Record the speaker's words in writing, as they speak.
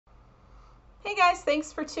Hey guys,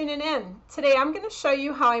 thanks for tuning in. Today I'm going to show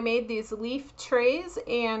you how I made these leaf trays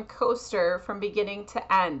and coaster from beginning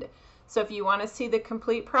to end. So if you want to see the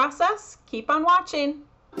complete process, keep on watching.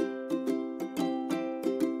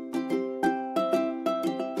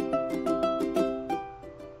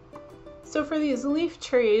 So for these leaf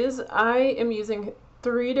trays, I am using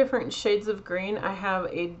 3 different shades of green. I have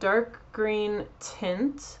a dark green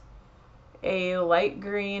tint, a light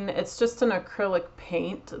green, it's just an acrylic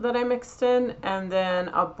paint that I mixed in, and then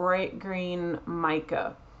a bright green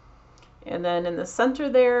mica. And then in the center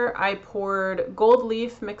there, I poured gold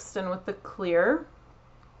leaf mixed in with the clear.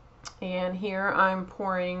 And here I'm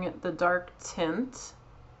pouring the dark tint.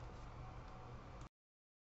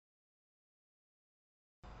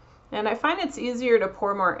 And I find it's easier to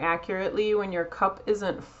pour more accurately when your cup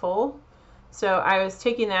isn't full. So I was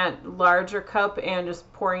taking that larger cup and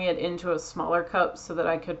just pouring it into a smaller cup so that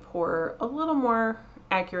I could pour a little more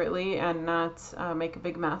accurately and not make a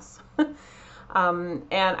big mess. And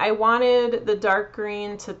I wanted the dark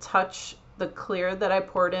green to touch the clear that I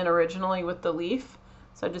poured in originally with the leaf.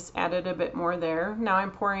 So I just added a bit more there. Now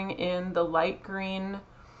I'm pouring in the light green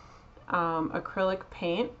acrylic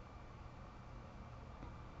paint.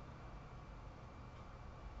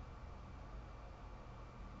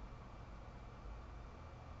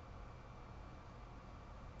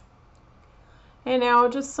 And now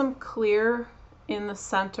just some clear in the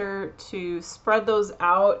center to spread those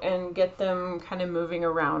out and get them kind of moving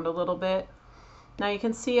around a little bit. Now you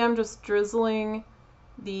can see I'm just drizzling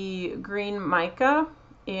the green mica,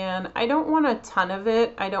 and I don't want a ton of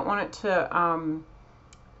it. I don't want it to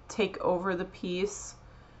take over the piece.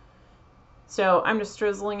 So I'm just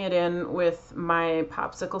drizzling it in with my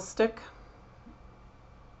popsicle stick.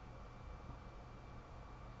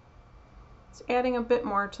 Adding a bit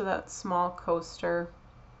more to that small coaster,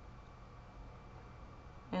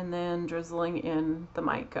 and then drizzling in the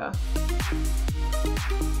mica.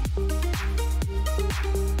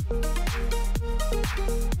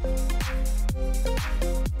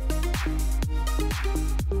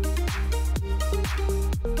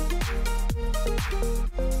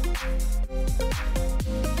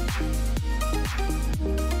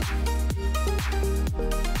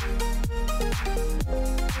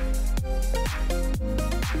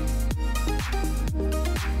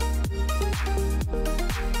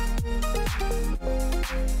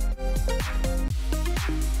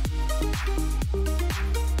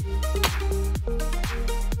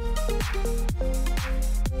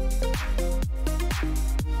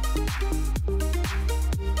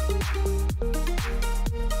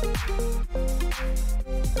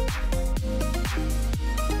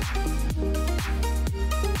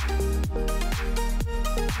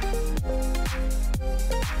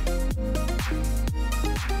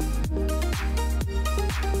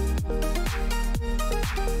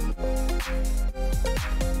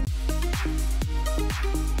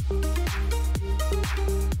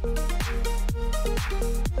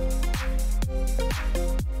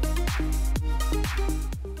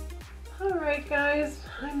 Alright guys,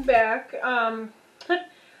 I'm back.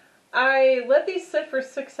 I let these sit for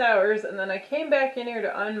 6 hours and then I came back in here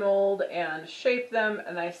to unmold and shape them,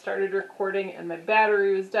 and I started recording and my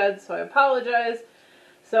battery was dead, so I apologize.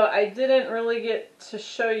 So I didn't really get to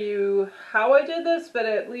show you how I did this, but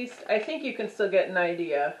at least I think you can still get an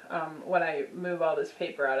idea when I move all this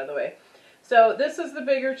paper out of the way. So this is the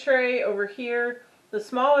bigger tray over here. The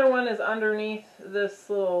smaller one is underneath this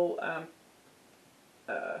little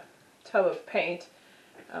tub of paint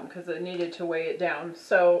because I needed to weigh it down.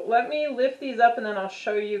 So let me lift these up and then I'll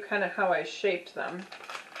show you kind of how I shaped them.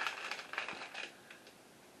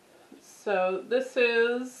 So this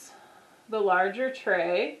is the larger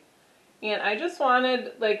tray, and I just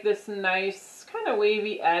wanted like this nice kind of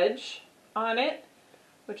wavy edge on it,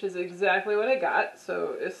 which is exactly what I got.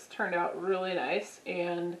 So this turned out really nice,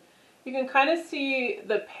 and you can kind of see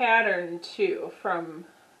the pattern too from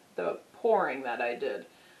the pouring that I did.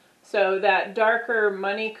 So that darker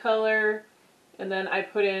money color, and then I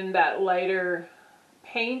put in that lighter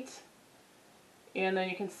paint, and then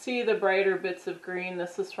you can see the brighter bits of green.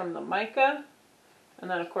 This is from the mica,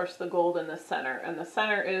 and then of course the gold in the center, and the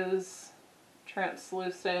center is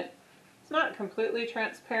translucent. It's not completely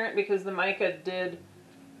transparent because the mica did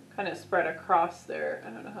kind of spread across there.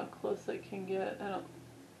 I don't know how close I can get. I don't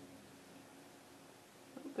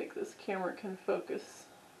think this camera can focus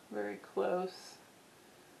very close.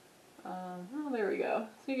 Oh, there we go.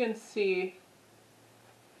 So you can see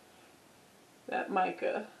that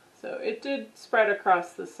mica. So it did spread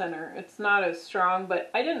across the center. It's not as strong, but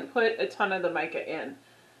I didn't put a ton of the mica in.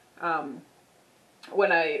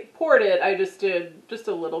 when I poured it, I just did just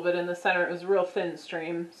a little bit in the center. It was a real thin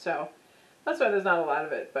stream, so that's why there's not a lot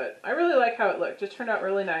of it, but I really like how it looked. It turned out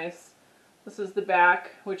really nice. This is the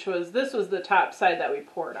back, this was the top side that we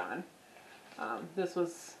poured on. This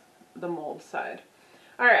was the mold side.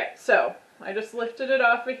 All right, so I just lifted it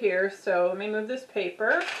off of here, so let me move this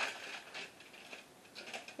paper.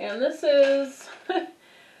 And this is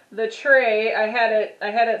the tray. I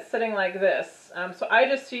had it sitting like this. So I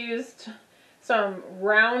just used some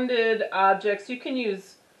rounded objects. You can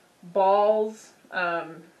use balls.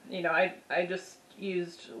 You know, I just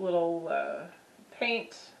used little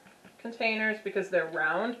paint containers because they're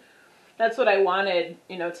round. That's what I wanted,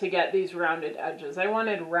 you know, to get these rounded edges. I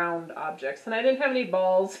wanted round objects, and I didn't have any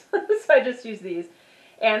balls, so I just used these.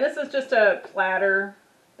 And this is just a platter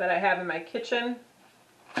that I have in my kitchen.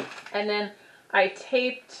 And then I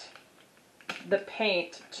taped the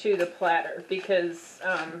paint to the platter because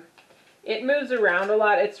it moves around a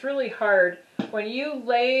lot. It's really hard. When you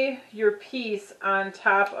lay your piece on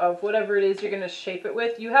top of whatever it is you're going to shape it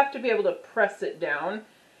with, you have to be able to press it down.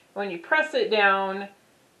 When you press it down,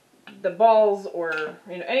 the balls or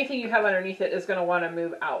anything you have underneath it is going to want to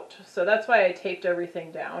move out. So that's why I taped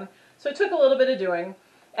everything down. So it took a little bit of doing.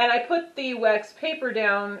 And I put the wax paper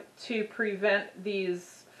down to prevent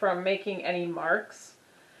these from making any marks.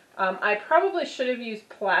 I probably should have used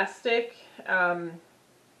plastic. I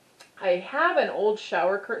have an old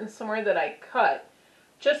shower curtain somewhere that I cut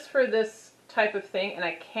just for this type of thing, and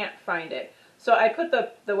I can't find it. So I put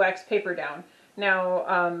the wax paper down.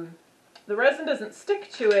 Now, the resin doesn't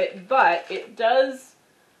stick to it, but it does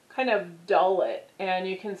kind of dull it. And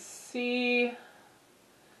you can see,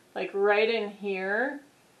 like right in here,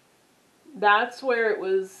 that's where it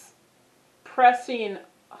was pressing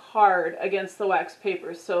hard against the wax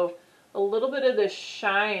paper. So a little bit of this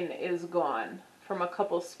shine is gone from a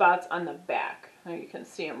couple spots on the back. Now you can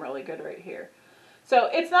see them really good right here. So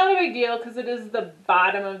it's not a big deal because it is the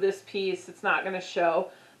bottom of this piece. It's not going to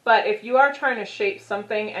show. But if you are trying to shape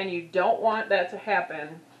something and you don't want that to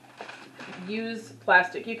happen, use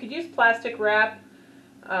plastic. You could use plastic wrap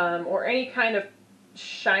or any kind of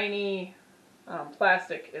shiny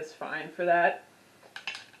plastic is fine for that.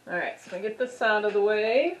 All right, so I'm going to get this out of the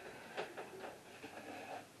way.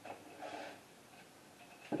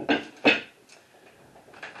 Okay,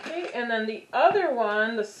 and then the other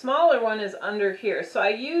one, the smaller one, is under here. So I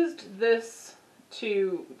used this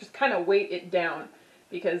to just kind of weight it down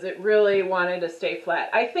because it really wanted to stay flat.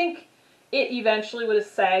 I think it eventually would have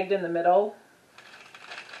sagged in the middle.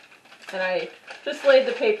 And I just laid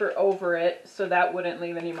the paper over it so that wouldn't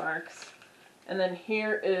leave any marks. And then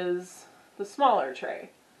here is the smaller tray.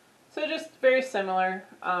 So just very similar,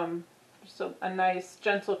 just a nice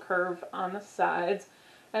gentle curve on the sides.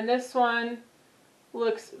 And this one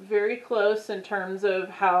looks very close in terms of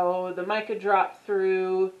how the mica dropped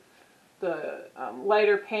through, the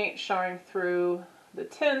lighter paint showing through the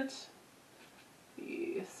tint,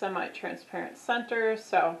 the semi-transparent center.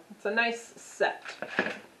 So it's a nice set.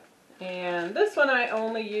 And this one I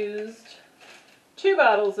only used 2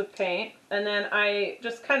 bottles of paint, and then I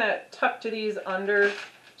just kind of tucked these under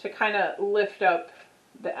to kind of lift up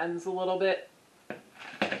the ends a little bit.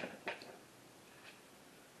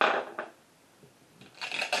 Alright,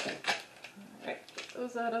 get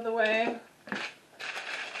those out of the way.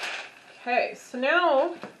 Okay, so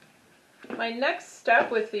now my next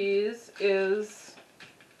step with these is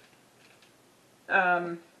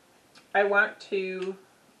I want to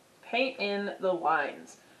paint in the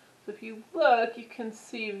lines. So if you look, you can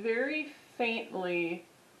see very faintly,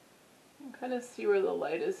 you can kind of see where the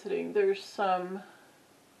light is hitting. There's some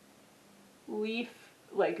leaf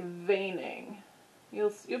like veining.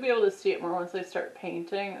 You'll be able to see it more once I start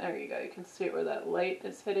painting. There you go. You can see it where that light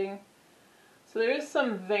is hitting. So there is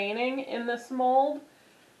some veining in this mold.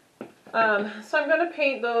 So I'm going to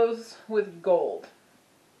paint those with gold.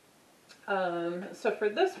 So for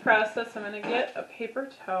this process, I'm going to get a paper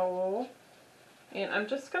towel, and I'm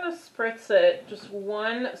just going to spritz it, just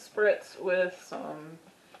one spritz with some,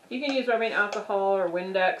 you can use rubbing alcohol or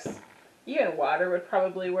Windex, even water would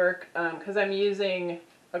probably work, because I'm using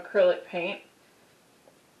acrylic paint.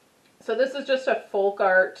 So this is just a folk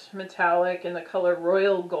art metallic in the color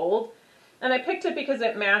royal gold, and I picked it because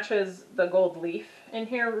it matches the gold leaf in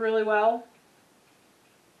here really well.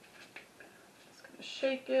 Just going to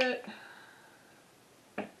shake it.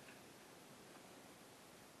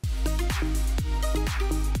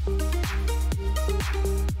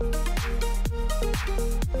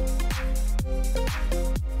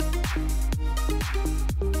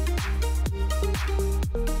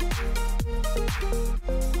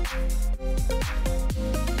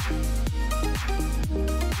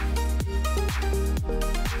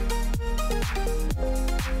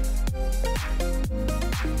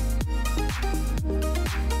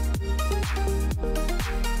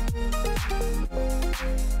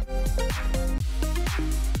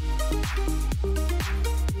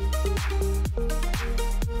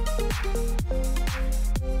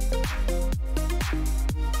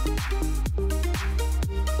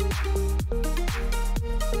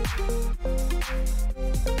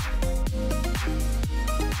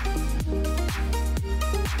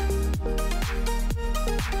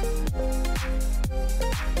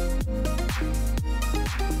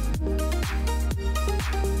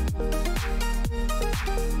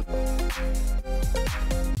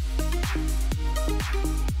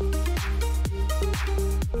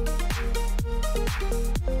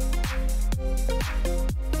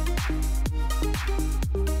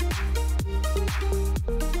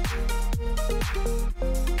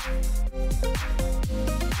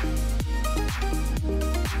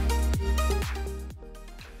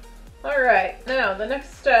 Alright, now the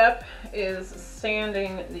next step is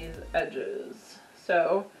sanding these edges.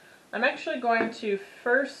 So I'm actually going to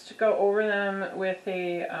first go over them with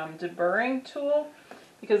a deburring tool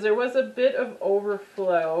because there was a bit of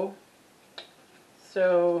overflow.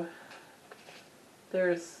 So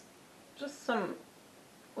there's just some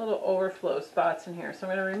little overflow spots in here. So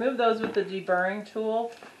I'm going to remove those with the deburring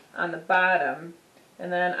tool on the bottom,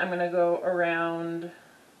 and then I'm going to go around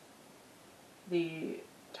the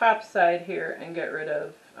top side here and get rid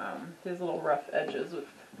of these little rough edges with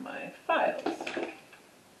my files.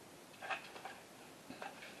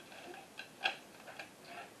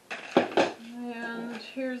 And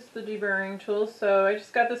here's the deburring tool. So I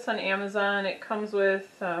just got this on Amazon. It comes with,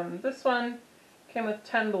 this one came with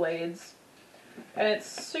 10 blades. And it's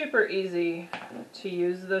super easy to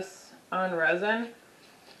use this on resin.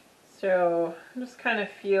 So just kind of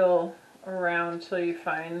feel around till you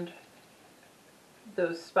find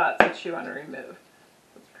those spots that you want to remove.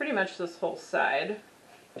 It's pretty much this whole side.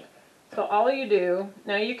 So all you do,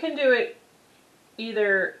 now you can do it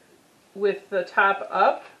either with the top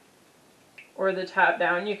up or the top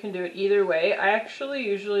down. You can do it either way. I actually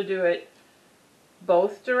usually do it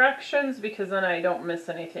both directions because then I don't miss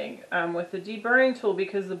anything. With the deburring tool,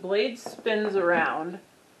 because the blade spins around,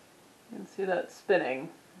 you can see that spinning,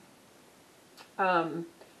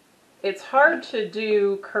 it's hard to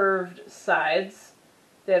do curved sides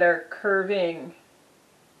that are curving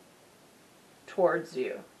towards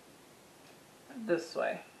you this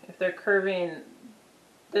way. If they're curving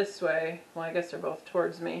this way, well, I guess they're both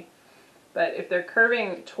towards me, but if they're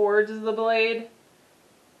curving towards the blade,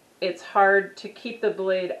 it's hard to keep the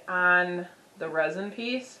blade on the resin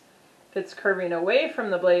piece. If it's curving away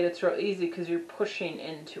from the blade, it's real easy because you're pushing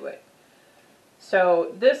into it.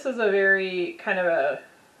 So this is a very kind of a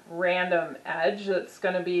random edge that's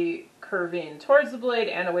going to be curving towards the blade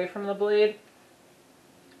and away from the blade.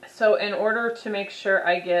 So in order to make sure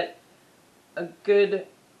I get a good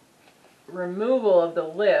removal of the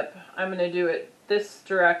lip, I'm going to do it this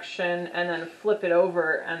direction and then flip it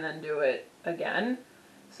over and then do it again.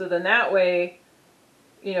 So then that way,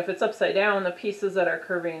 you know, if it's upside down, the pieces that are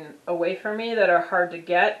curving away from me that are hard to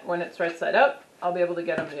get when it's right side up, I'll be able to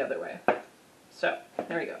get them the other way. So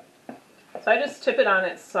there we go. So I just tip it on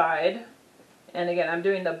its side. And again, I'm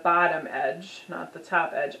doing the bottom edge, not the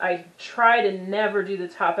top edge. I try to never do the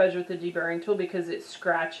top edge with the deburring tool because it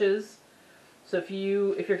scratches. So if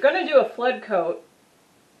you're going to do a flood coat,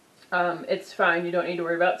 it's fine. You don't need to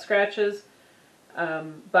worry about scratches.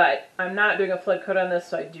 But I'm not doing a flood coat on this,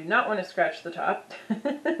 so I do not want to scratch the top.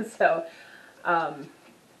 So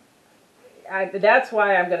that's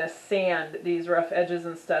why I'm going to sand these rough edges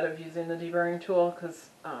instead of using the deburring tool, because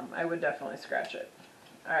I would definitely scratch it.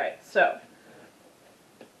 Alright, so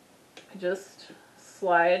I just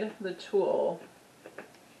slide the tool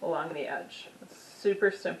along the edge. It's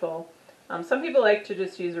super simple. Some people like to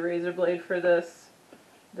just use a razor blade for this.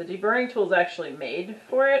 The deburring tool is actually made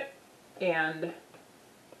for it, and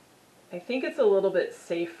I think it's a little bit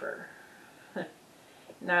safer.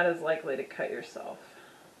 Not as likely to cut yourself.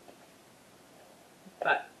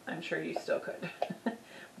 But I'm sure you still could.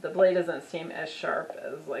 The blade doesn't seem as sharp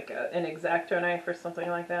as like an X-Acto knife or something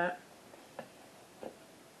like that.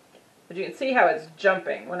 But you can see how it's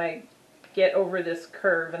jumping. When I get over this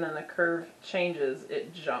curve and then the curve changes,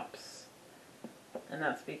 it jumps. And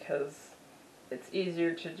that's because it's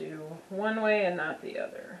easier to do one way and not the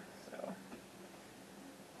other. So.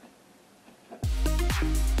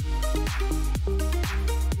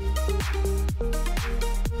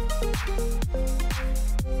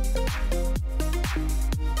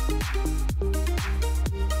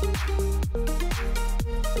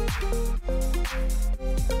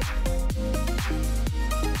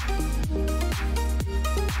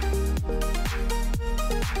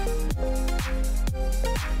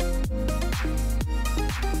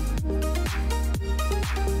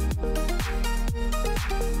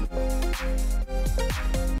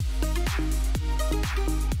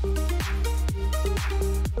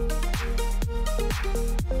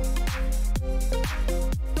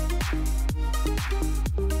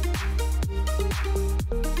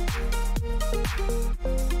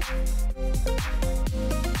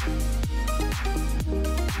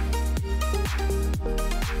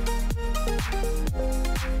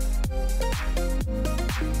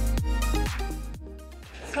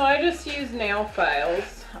 So I just use nail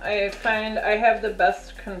files. I find I have the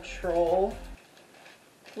best control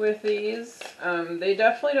with these. They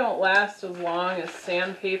definitely don't last as long as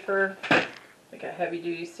sandpaper, like a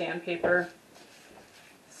heavy-duty sandpaper.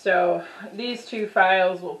 So these two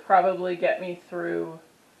files will probably get me through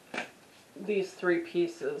these 3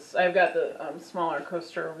 pieces. I've got the smaller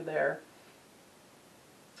coaster over there.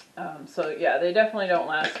 So yeah, they definitely don't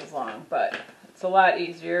last as long, but it's a lot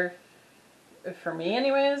easier for me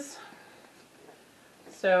anyways.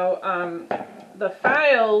 So the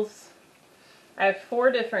files, I have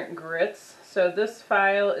 4 different grits. So this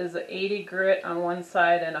file is an 80 grit on one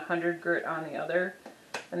side and 100 grit on the other.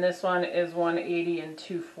 And this one is 180 and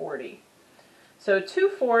 240. So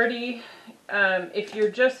 240, if you're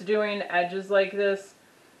just doing edges like this,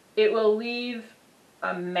 it will leave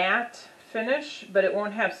a matte finish, but it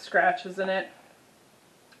won't have scratches in it.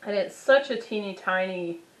 And it's such a teeny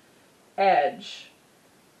tiny edge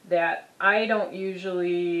that I don't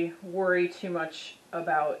usually worry too much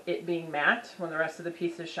about it being matte when the rest of the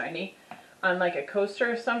piece is shiny. On like a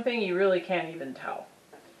coaster or something, you really can't even tell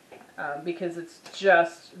because it's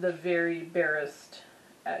just the very barest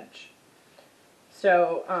edge.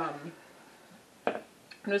 So I'm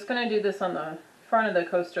just going to do this on the front of the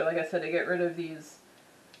coaster, like I said, to get rid of these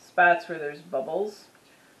spots where there's bubbles.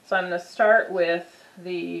 So I'm going to start with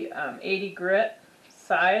the 80 grit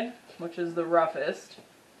side, which is the roughest.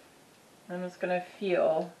 I'm just going to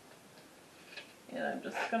feel, and I'm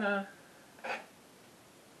just going to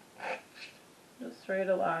just right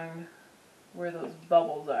along where those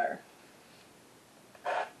bubbles are.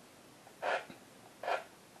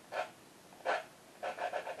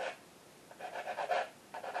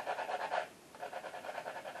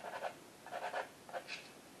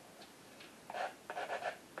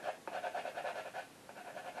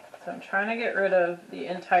 So I'm trying to get rid of the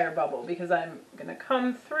entire bubble because I'm going to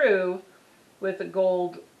come through with a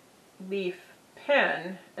gold leaf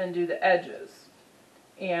pen and do the edges.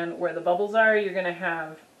 And where the bubbles are, you're going to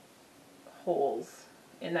have holes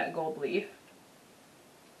in that gold leaf.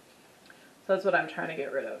 So that's what I'm trying to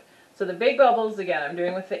get rid of. So the big bubbles, again, I'm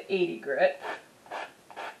doing with the 80 grit.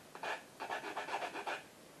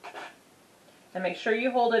 And make sure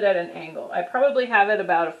you hold it at an angle. I probably have it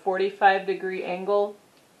about a 45-degree angle.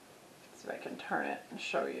 Let's see if I can turn it and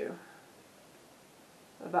show you.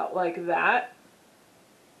 About like that.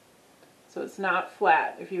 So it's not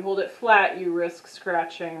flat. If you hold it flat, you risk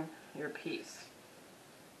scratching your piece.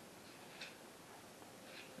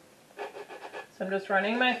 So I'm just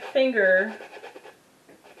running my finger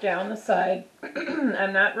down the side.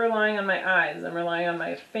 I'm not relying on my eyes. I'm relying on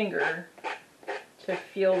my finger to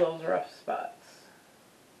feel those rough spots.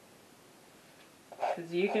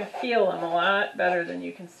 Because you can feel them a lot better than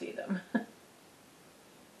you can see them.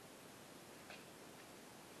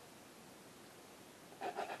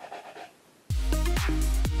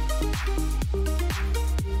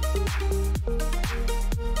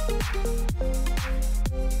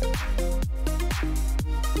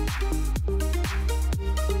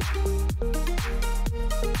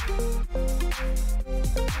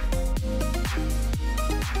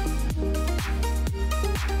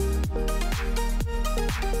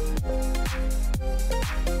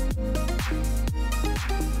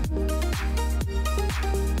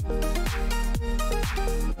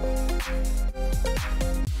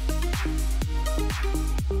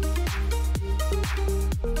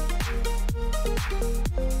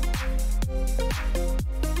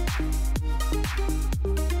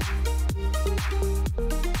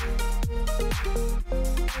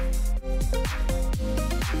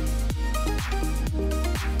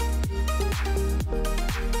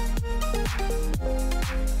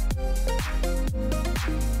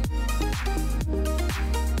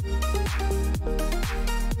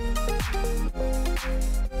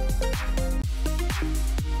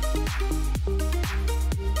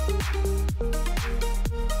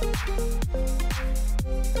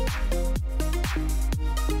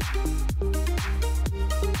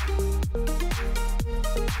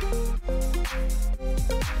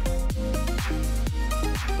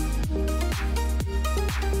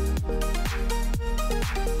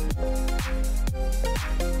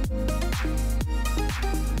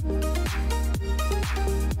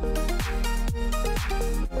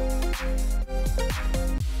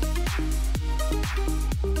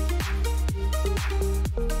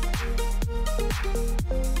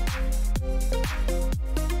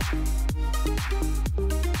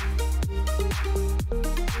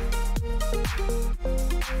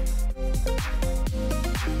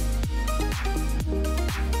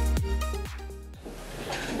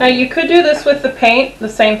 Now you could do this with the paint, the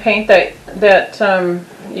same paint that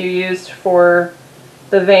you used for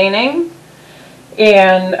the veining,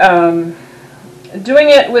 and doing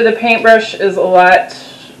it with a paintbrush is a lot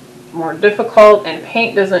more difficult, and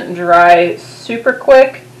paint doesn't dry super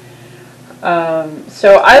quick.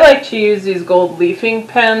 So I like to use these gold leafing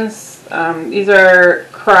pens. These are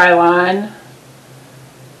Krylon.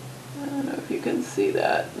 I don't know if you can see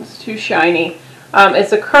that. It's too shiny.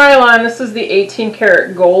 It's a Krylon. This is the 18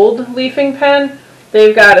 karat gold leafing pen.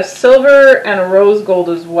 They've got a silver and a rose gold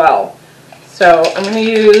as well. So I'm going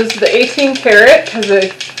to use the 18 karat because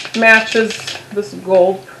it matches this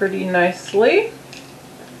gold pretty nicely.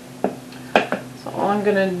 So all I'm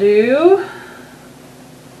going to do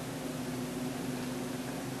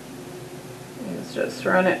is just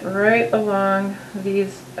run it right along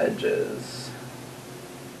these edges.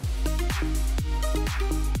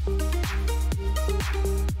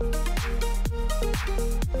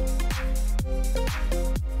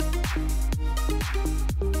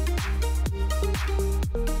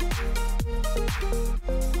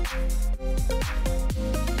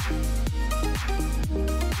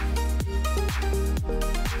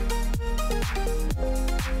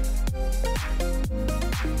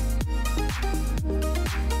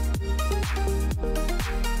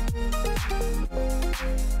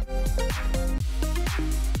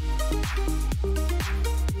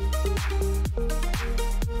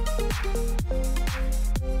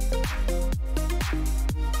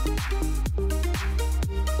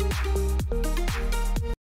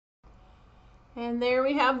 And there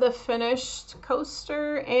we have the finished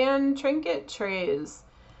coaster and trinket trays.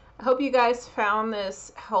 I hope you guys found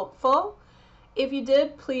this helpful. If you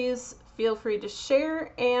did, please feel free to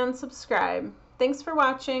share and subscribe. Thanks for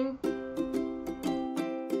watching.